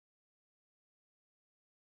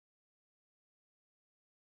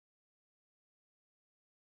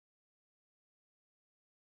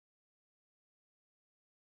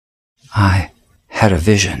I had a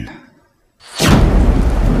vision.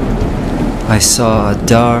 I saw a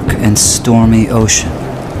dark and stormy ocean.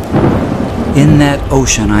 In that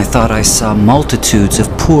ocean, I thought I saw multitudes of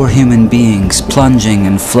poor human beings plunging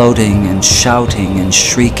and floating and shouting and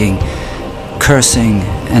shrieking, cursing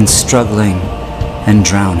and struggling and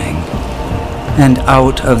drowning. And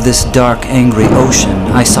out of this dark, angry ocean,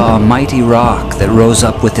 I saw a mighty rock that rose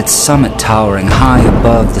up with its summit towering high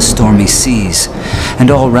above the stormy seas. And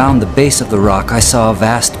all round the base of the rock, I saw a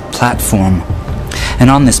vast platform. And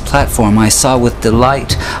on this platform, I saw with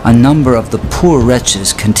delight a number of the poor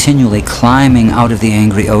wretches continually climbing out of the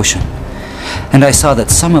angry ocean. And I saw that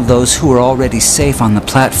some of those who were already safe on the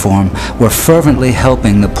platform were fervently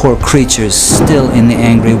helping the poor creatures still in the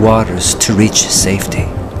angry waters to reach safety.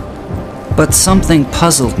 But something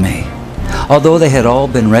puzzled me. Although they had all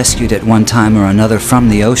been rescued at one time or another from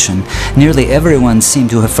the ocean, nearly everyone seemed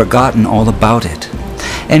to have forgotten all about it.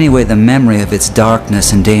 Anyway, the memory of its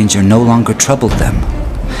darkness and danger no longer troubled them.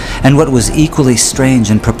 And what was equally strange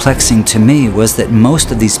and perplexing to me was that most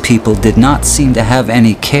of these people did not seem to have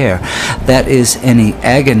any care, that is, any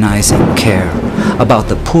agonizing care, about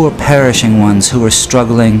the poor perishing ones who were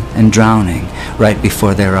struggling and drowning right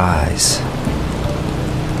before their eyes.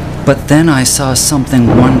 But then I saw something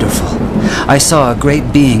wonderful. I saw a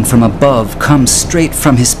great being from above come straight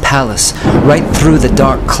from his palace, right through the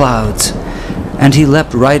dark clouds. And he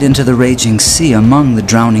leapt right into the raging sea among the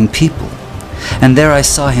drowning people. And there I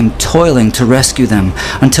saw him toiling to rescue them,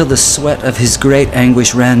 until the sweat of his great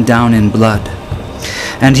anguish ran down in blood.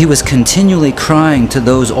 And he was continually crying to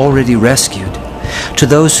those already rescued, to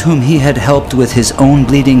those whom he had helped with his own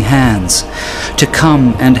bleeding hands, to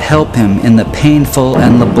come and help him in the painful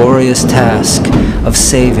and laborious task of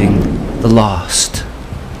saving the lost.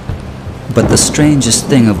 But the strangest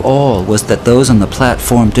thing of all was that those on the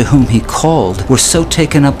platform to whom he called were so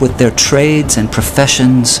taken up with their trades and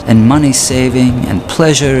professions and money-saving and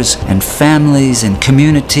pleasures and families and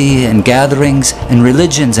community and gatherings and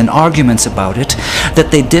religions and arguments about it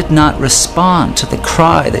that they did not respond to the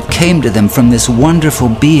cry that came to them from this wonderful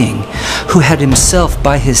being who had himself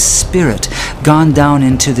by his Spirit gone down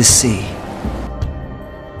into the sea.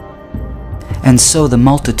 And so the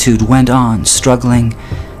multitude went on struggling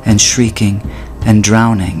and shrieking and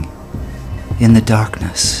drowning in the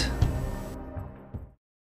darkness.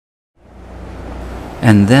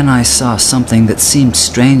 And then I saw something that seemed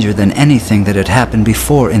stranger than anything that had happened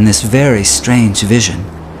before in this very strange vision.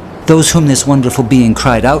 Those whom this wonderful being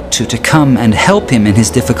cried out to come and help him in his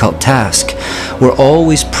difficult task were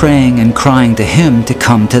always praying and crying to him to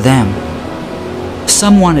come to them.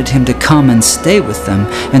 Some wanted him to come and stay with them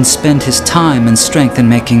and spend his time and strength in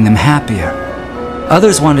making them happier.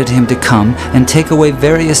 Others wanted him to come and take away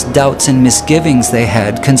various doubts and misgivings they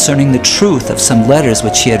had concerning the truth of some letters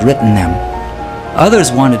which he had written them. Others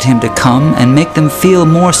wanted him to come and make them feel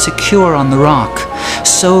more secure on the rock,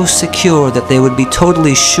 so secure that they would be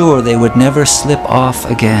totally sure they would never slip off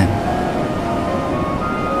again.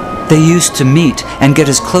 They used to meet and get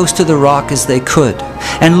as close to the rock as they could,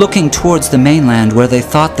 and looking towards the mainland where they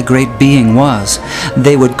thought the great being was,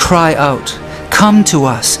 they would cry out, "Come to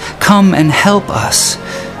us, come and help us."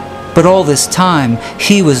 But all this time,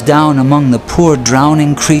 he was down among the poor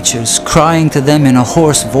drowning creatures, crying to them in a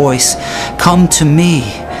hoarse voice, "Come to me,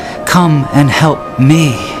 come and help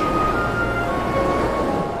me."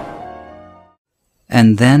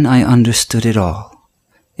 And then I understood it all.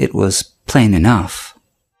 It was plain enough.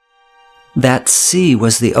 That sea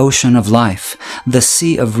was the ocean of life, the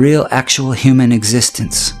sea of real, actual human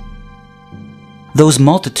existence. Those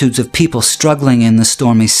multitudes of people struggling in the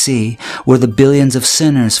stormy sea were the billions of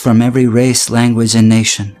sinners from every race, language, and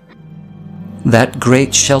nation. That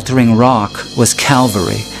great sheltering rock was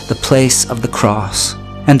Calvary, the place of the cross,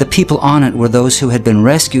 and the people on it were those who had been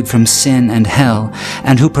rescued from sin and hell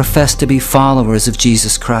and who professed to be followers of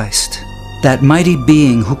Jesus Christ. That mighty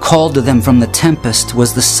being who called to them from the tempest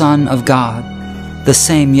was the Son of God, the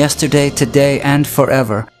same yesterday, today, and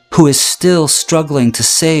forever, who is still struggling to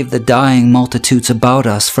save the dying multitudes about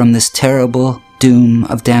us from this terrible doom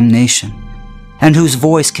of damnation, and whose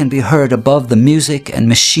voice can be heard above the music and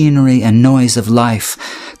machinery and noise of life,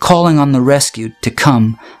 calling on the rescued to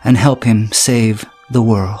come and help him save the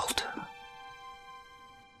world.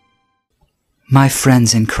 My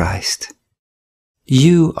friends in Christ,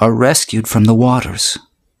 you are rescued from the waters.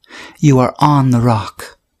 You are on the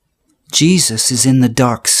rock. Jesus is in the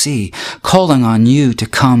dark sea, calling on you to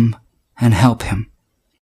come and help him.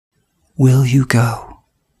 Will you go?